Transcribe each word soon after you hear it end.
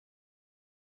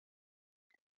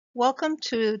Welcome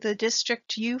to the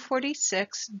District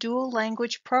U-46 Dual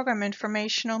Language Program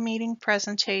Informational Meeting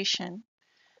presentation.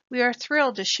 We are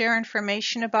thrilled to share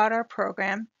information about our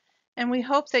program, and we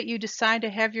hope that you decide to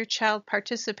have your child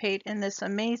participate in this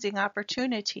amazing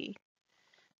opportunity.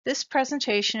 This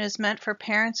presentation is meant for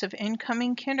parents of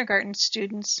incoming kindergarten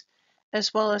students,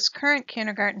 as well as current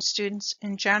kindergarten students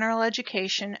in general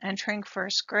education entering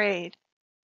first grade.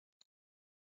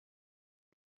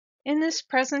 In this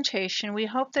presentation, we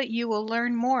hope that you will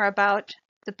learn more about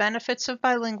the benefits of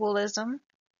bilingualism,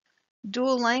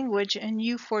 dual language in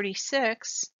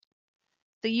U-46,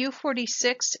 the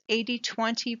U-46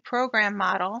 80-20 program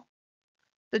model,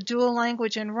 the dual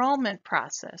language enrollment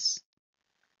process.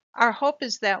 Our hope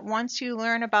is that once you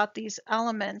learn about these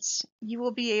elements, you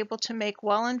will be able to make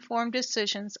well-informed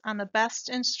decisions on the best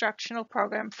instructional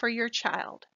program for your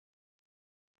child.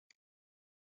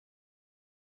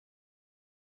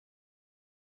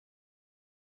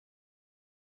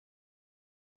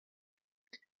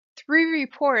 3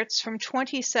 reports from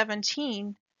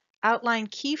 2017 outline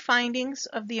key findings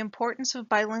of the importance of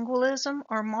bilingualism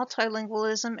or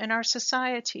multilingualism in our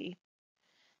society.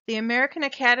 The American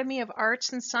Academy of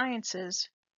Arts and Sciences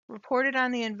reported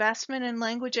on the investment in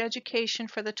language education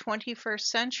for the 21st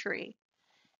century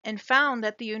and found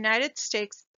that the United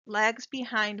States lags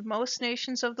behind most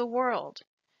nations of the world,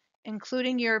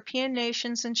 including European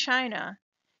nations and China,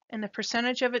 in the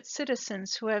percentage of its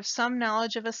citizens who have some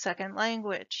knowledge of a second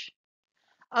language.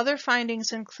 Other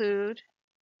findings include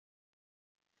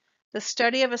the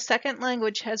study of a second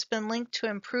language has been linked to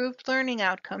improved learning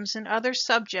outcomes in other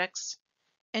subjects,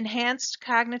 enhanced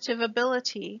cognitive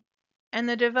ability, and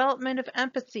the development of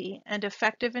empathy and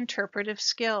effective interpretive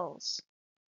skills.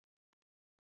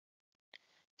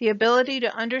 The ability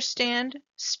to understand,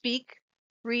 speak,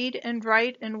 read, and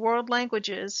write in world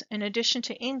languages in addition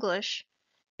to English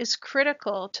is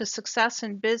critical to success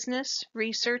in business,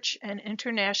 research, and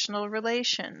international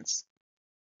relations.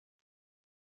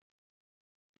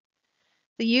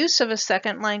 The use of a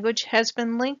second language has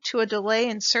been linked to a delay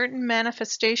in certain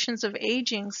manifestations of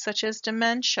aging, such as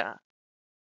dementia.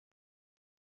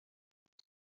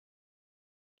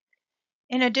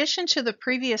 In addition to the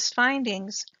previous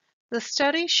findings, the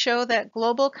studies show that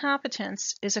global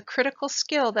competence is a critical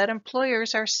skill that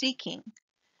employers are seeking.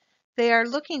 They are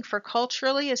looking for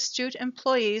culturally astute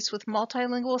employees with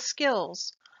multilingual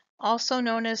skills, also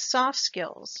known as soft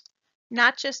skills,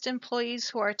 not just employees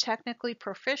who are technically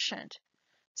proficient,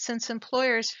 since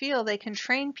employers feel they can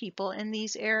train people in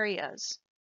these areas.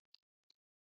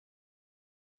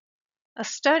 A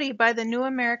study by the New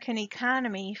American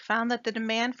Economy found that the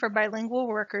demand for bilingual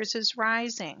workers is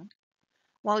rising.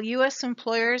 While U.S.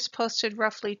 employers posted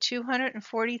roughly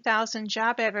 240,000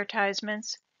 job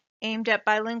advertisements aimed at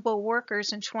bilingual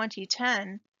workers in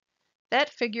 2010,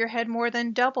 that figure had more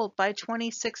than doubled by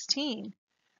 2016,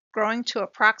 growing to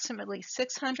approximately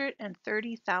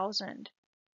 630,000.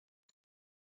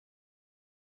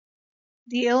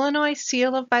 The Illinois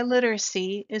Seal of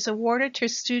Biliteracy is awarded to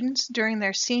students during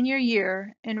their senior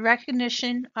year in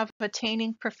recognition of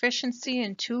attaining proficiency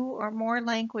in 2 or more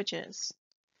languages.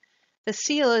 The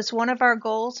seal is one of our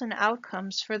goals and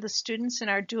outcomes for the students in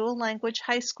our dual language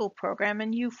high school program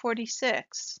in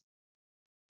U-46.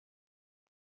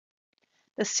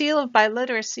 The Seal of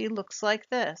Biliteracy looks like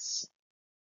this.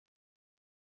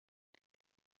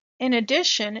 In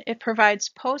addition, it provides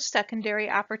post-secondary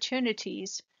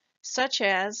opportunities such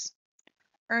as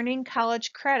earning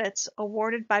college credits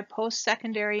awarded by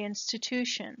post-secondary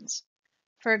institutions.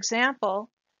 For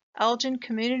example, Elgin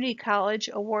Community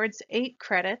College awards 8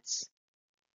 credits,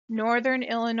 Northern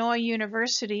Illinois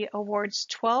University awards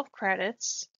 12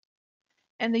 credits,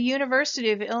 and the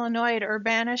University of Illinois at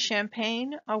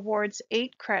Urbana-Champaign awards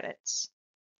 8 credits.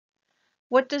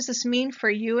 What does this mean for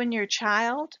you and your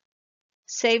child?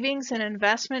 Savings and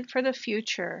investment for the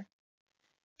future.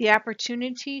 The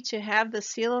opportunity to have the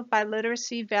Seal of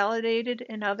Biliteracy validated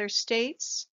in other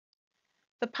states,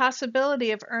 the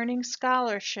possibility of earning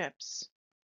scholarships,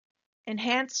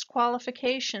 enhanced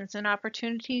qualifications and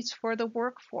opportunities for the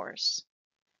workforce,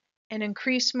 and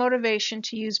increased motivation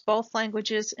to use both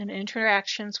languages in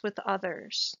interactions with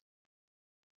others.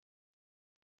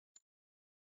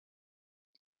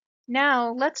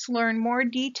 Now let's learn more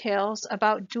details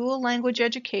about dual language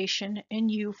education in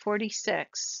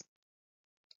U-46.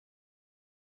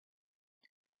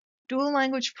 Dual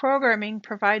language programming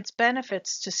provides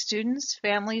benefits to students,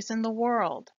 families, and the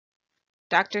world.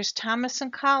 Drs. Thomas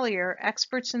and Collier,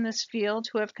 experts in this field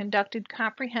who have conducted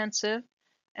comprehensive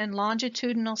and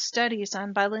longitudinal studies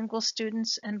on bilingual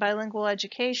students and bilingual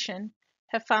education,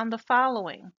 have found the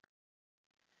following.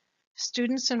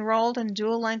 Students enrolled in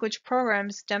dual language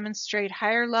programs demonstrate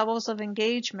higher levels of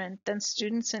engagement than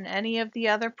students in any of the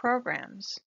other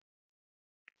programs.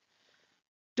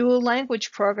 Dual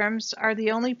language programs are the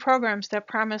only programs that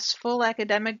promise full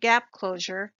academic gap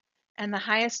closure and the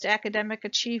highest academic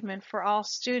achievement for all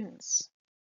students.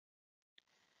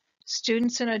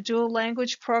 Students in a dual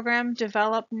language program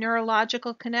develop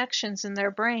neurological connections in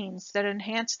their brains that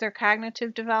enhance their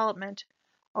cognitive development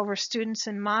over students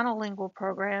in monolingual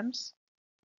programs.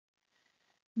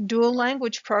 Dual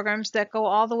language programs that go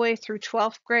all the way through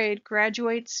 12th grade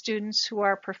graduate students who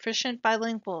are proficient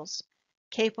bilinguals,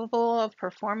 capable of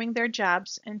performing their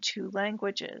jobs in 2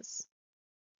 languages.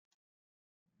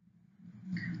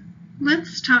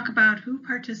 Let's talk about who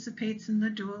participates in the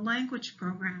dual language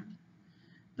program.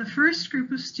 The first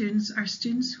group of students are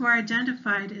students who are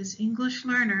identified as English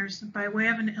learners by way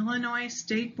of an Illinois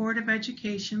State Board of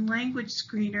Education language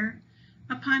screener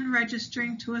upon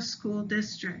registering to a school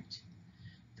district.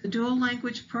 The dual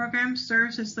language program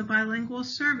serves as the bilingual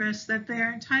service that they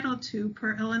are entitled to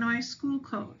per Illinois school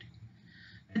code.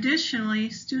 Additionally,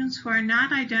 students who are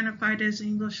not identified as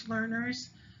English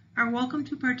learners are welcome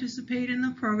to participate in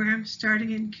the program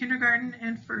starting in kindergarten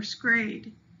and first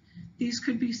grade. These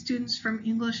could be students from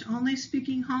English-only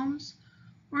speaking homes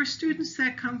or students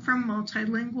that come from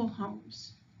multilingual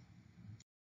homes.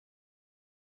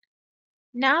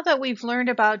 Now that we've learned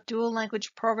about dual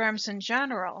language programs in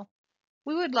general,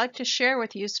 we would like to share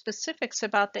with you specifics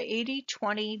about the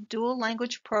 80-20 dual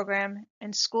language program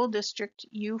in School District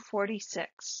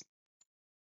U-46.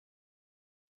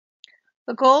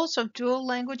 The goals of dual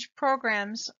language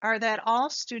programs are that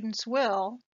all students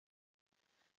will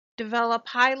develop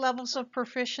high levels of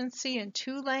proficiency in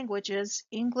 2 languages,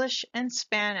 English and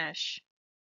Spanish,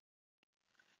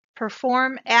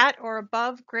 perform at or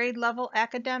above grade level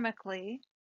academically,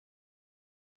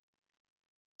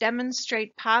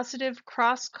 demonstrate positive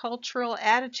cross-cultural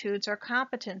attitudes or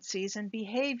competencies and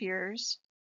behaviors,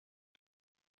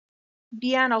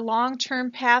 be on a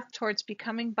long-term path towards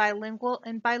becoming bilingual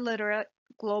and biliterate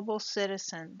global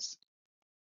citizens.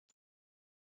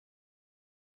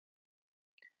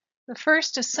 The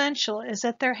first essential is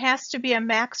that there has to be a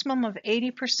maximum of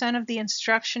 80% of the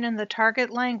instruction in the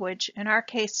target language, in our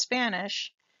case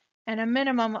Spanish, and a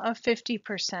minimum of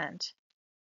 50%.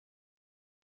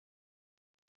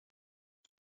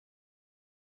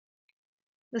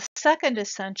 The second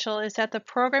essential is that the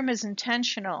program is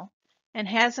intentional and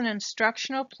has an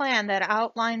instructional plan that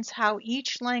outlines how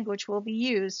each language will be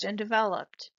used and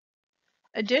developed.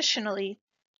 Additionally,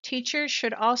 teachers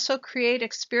should also create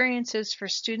experiences for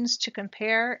students to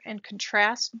compare and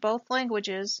contrast both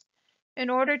languages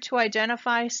in order to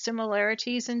identify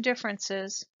similarities and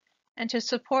differences and to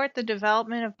support the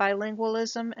development of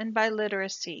bilingualism and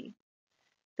biliteracy.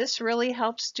 This really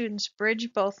helps students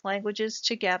bridge both languages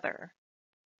together.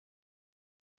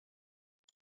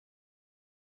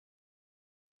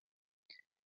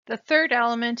 The third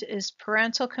element is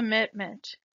parental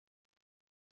commitment.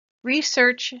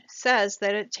 Research says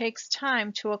that it takes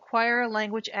time to acquire a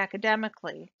language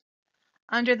academically.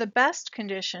 Under the best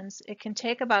conditions, it can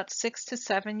take about 6 to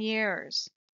 7 years.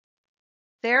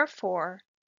 Therefore,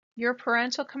 your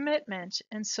parental commitment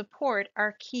and support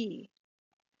are key.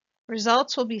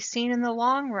 Results will be seen in the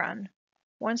long run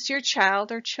once your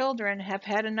child or children have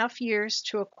had enough years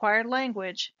to acquire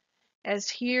language,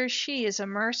 as he or she is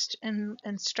immersed in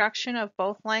instruction of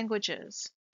both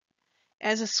languages.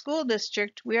 As a school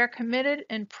district, we are committed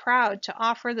and proud to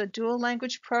offer the dual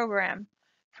language program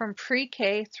from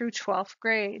pre-K through 12th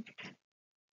grade.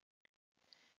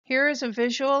 Here is a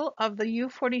visual of the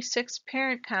U-46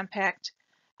 Parent Compact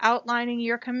outlining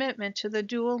your commitment to the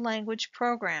dual language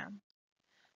program.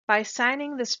 By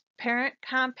signing this Parent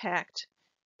Compact,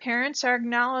 parents are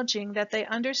acknowledging that they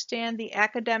understand the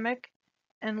academic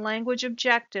and language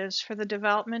objectives for the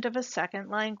development of a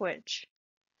second language.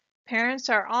 Parents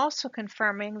are also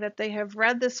confirming that they have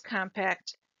read this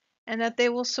compact and that they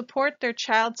will support their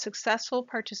child's successful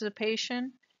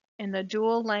participation in the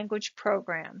dual language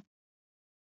program.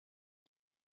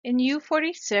 In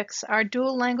U-46, our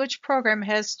dual language program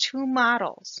has 2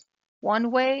 models,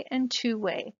 one-way and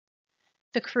two-way.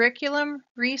 The curriculum,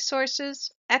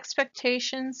 resources,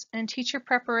 expectations, and teacher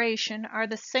preparation are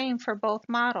the same for both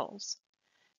models.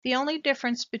 The only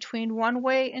difference between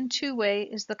one-way and two-way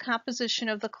is the composition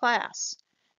of the class.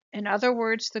 In other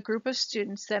words, the group of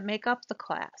students that make up the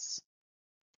class.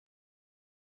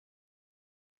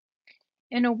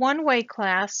 In a one-way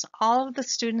class, all of the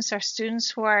students are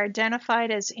students who are identified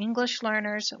as English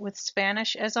learners with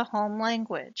Spanish as a home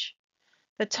language.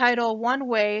 The title One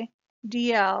Way,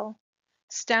 DL,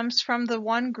 stems from the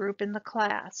one group in the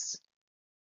class.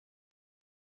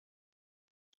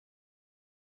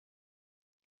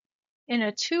 In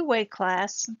a two-way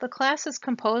class, the class is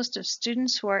composed of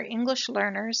students who are English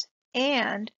learners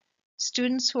and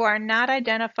students who are not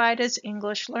identified as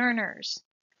English learners.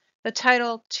 The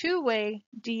title Two-Way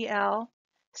DL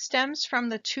stems from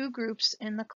the two groups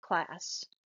in the class.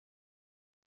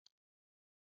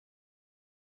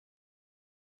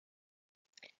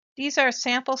 These are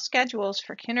sample schedules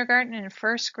for kindergarten and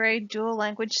first grade dual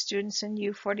language students in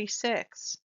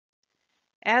U-46.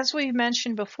 As we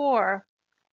mentioned before,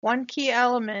 one key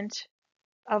element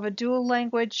of a dual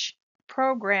language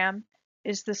program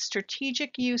is the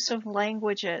strategic use of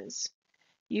languages.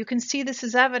 You can see this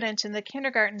is evident in the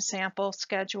kindergarten sample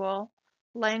schedule.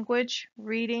 Language,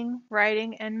 reading,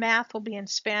 writing, and math will be in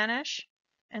Spanish,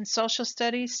 and social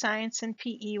studies, science, and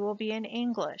PE will be in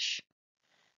English.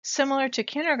 Similar to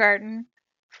kindergarten,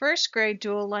 first grade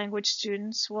dual language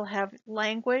students will have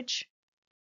language,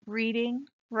 reading,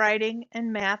 writing,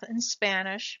 and math in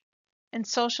Spanish, and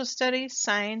social studies,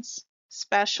 science,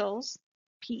 specials,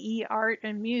 PE, art,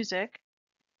 and music.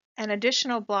 An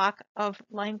additional block of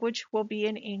language will be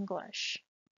in English.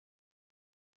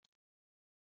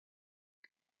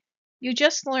 You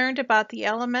just learned about the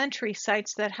elementary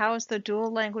sites that house the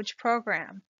dual language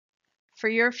program. For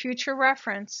your future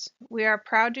reference, we are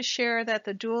proud to share that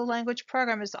the dual language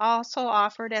program is also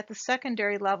offered at the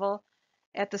secondary level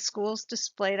at the schools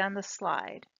displayed on the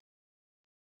slide.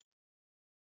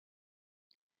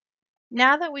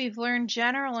 Now that we've learned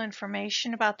general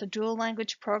information about the dual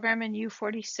language program in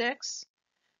U-46,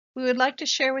 we would like to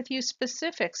share with you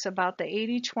specifics about the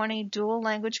 80-20 dual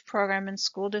language program in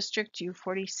School District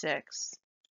U-46.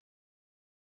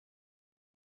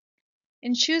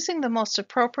 In choosing the most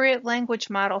appropriate language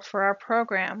model for our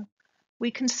program,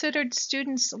 we considered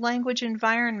students' language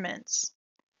environments.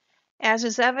 As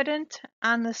is evident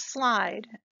on this slide,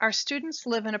 our students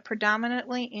live in a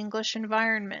predominantly English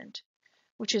environment,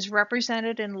 which is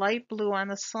represented in light blue on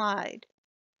the slide.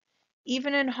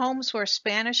 Even in homes where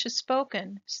Spanish is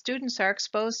spoken, students are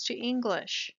exposed to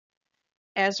English.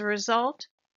 As a result,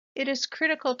 it is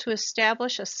critical to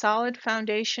establish a solid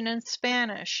foundation in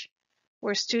Spanish,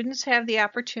 where students have the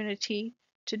opportunity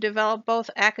to develop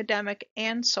both academic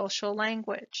and social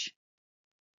language.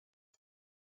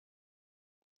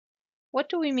 What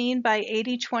do we mean by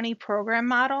 80-20 program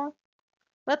model?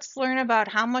 Let's learn about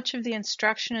how much of the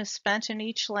instruction is spent in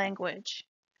each language.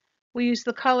 We use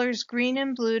the colors green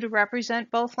and blue to represent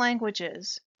both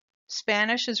languages.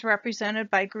 Spanish is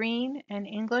represented by green and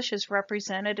English is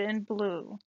represented in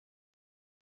blue.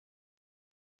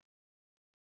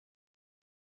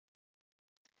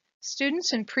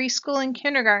 Students in preschool and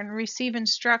kindergarten receive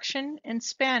instruction in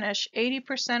Spanish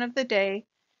 80% of the day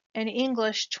and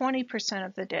English 20%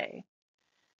 of the day.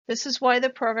 This is why the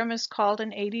program is called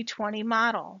an 80-20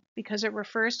 model, because it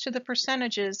refers to the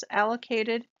percentages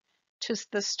allocated to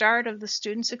the start of the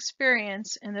student's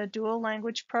experience in the dual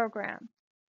language program.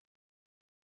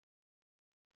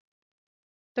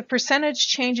 The percentage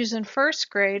changes in first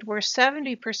grade, where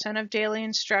 70% of daily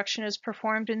instruction is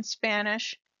performed in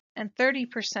Spanish and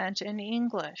 30% in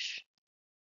English.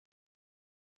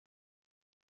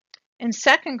 In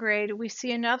second grade, we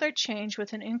see another change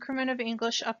with an increment of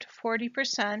English up to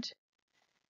 40%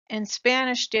 and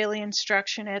Spanish daily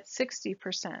instruction at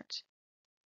 60%.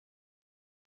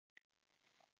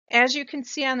 As you can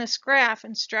see on this graph,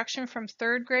 instruction from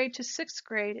third grade to sixth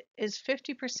grade is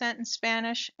 50% in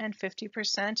Spanish and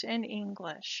 50% in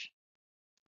English.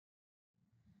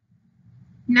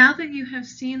 Now that you have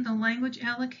seen the language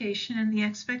allocation and the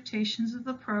expectations of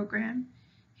the program,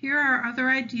 here are other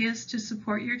ideas to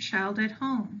support your child at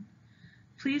home.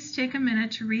 Please take a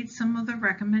minute to read some of the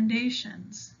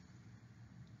recommendations.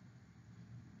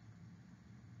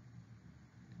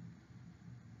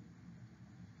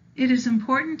 It is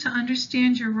important to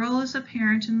understand your role as a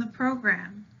parent in the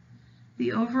program.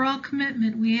 The overall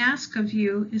commitment we ask of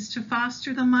you is to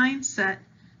foster the mindset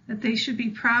that they should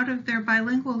be proud of their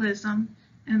bilingualism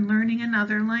and learning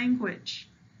another language.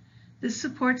 This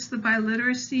supports the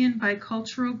biliteracy and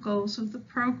bicultural goals of the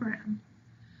program.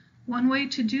 One way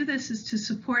to do this is to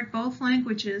support both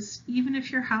languages, even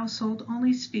if your household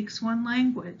only speaks one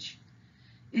language.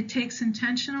 It takes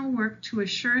intentional work to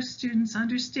assure students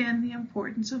understand the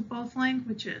importance of both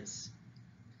languages.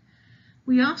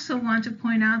 We also want to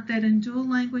point out that in dual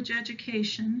language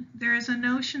education, there is a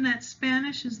notion that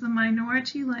Spanish is the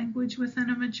minority language within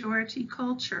a majority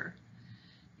culture.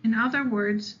 In other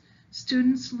words,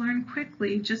 students learn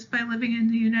quickly just by living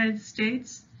in the United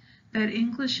States that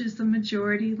English is the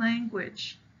majority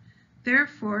language.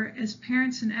 Therefore, as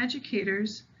parents and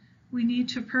educators, we need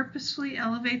to purposefully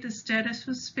elevate the status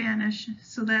of Spanish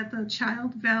so that the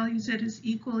child values it as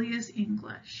equally as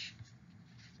English.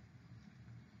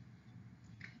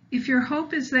 If your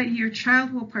hope is that your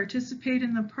child will participate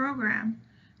in the program,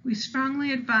 we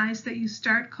strongly advise that you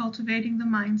start cultivating the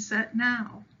mindset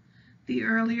now. The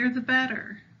earlier the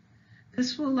better.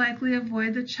 This will likely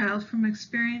avoid the child from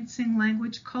experiencing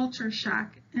language culture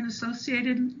shock and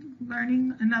associated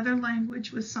learning another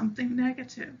language with something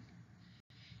negative.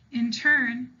 In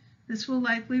turn, this will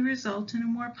likely result in a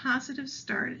more positive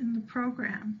start in the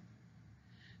program.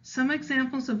 Some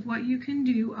examples of what you can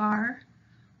do are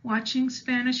watching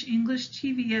Spanish-English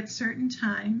TV at certain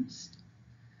times,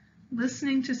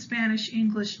 listening to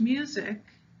Spanish-English music,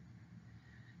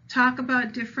 talk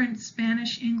about different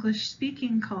Spanish-English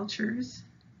speaking cultures,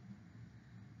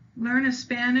 learn a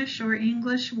Spanish or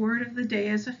English word of the day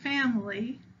as a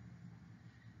family,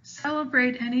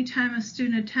 celebrate any time a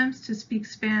student attempts to speak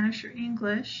Spanish or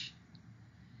English,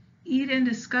 eat and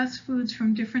discuss foods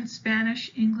from different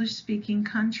Spanish-English speaking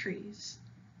countries.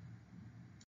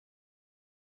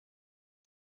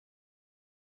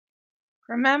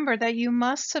 Remember that you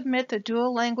must submit the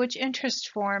dual language interest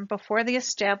form before the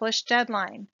established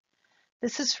deadline.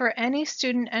 This is for any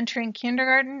student entering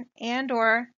kindergarten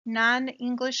and/or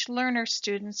non-English learner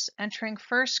students entering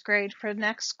first grade for the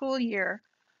next school year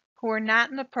who are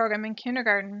not in the program in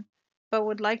kindergarten but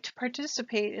would like to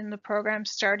participate in the program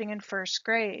starting in first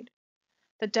grade.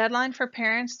 The deadline for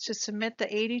parents to submit the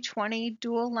 80/20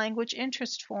 dual language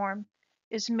interest form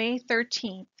is May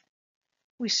 13th.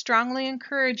 We strongly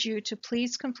encourage you to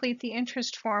please complete the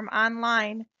interest form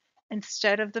online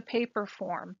instead of the paper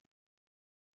form.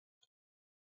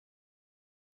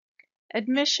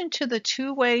 Admission to the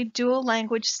two-way dual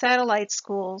language satellite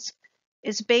schools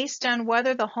is based on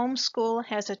whether the home school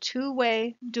has a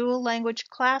two-way dual language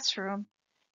classroom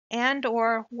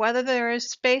and/or whether there is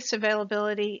space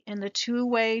availability in the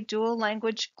two-way dual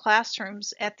language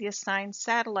classrooms at the assigned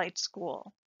satellite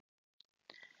school.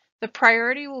 The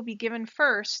priority will be given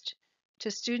first to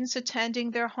students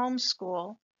attending their home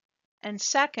school and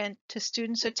second to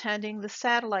students attending the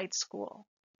satellite school.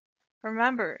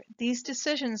 Remember, these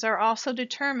decisions are also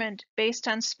determined based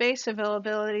on space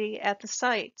availability at the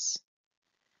sites.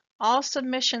 All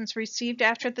submissions received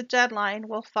after the deadline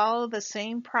will follow the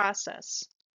same process.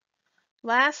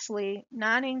 Lastly,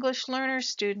 non-English learner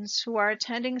students who are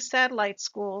attending satellite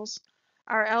schools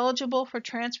are eligible for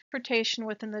transportation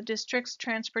within the district's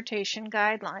transportation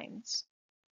guidelines.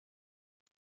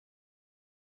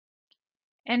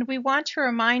 And we want to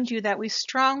remind you that we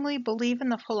strongly believe in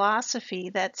the philosophy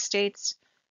that states,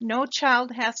 no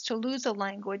child has to lose a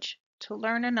language to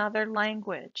learn another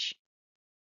language.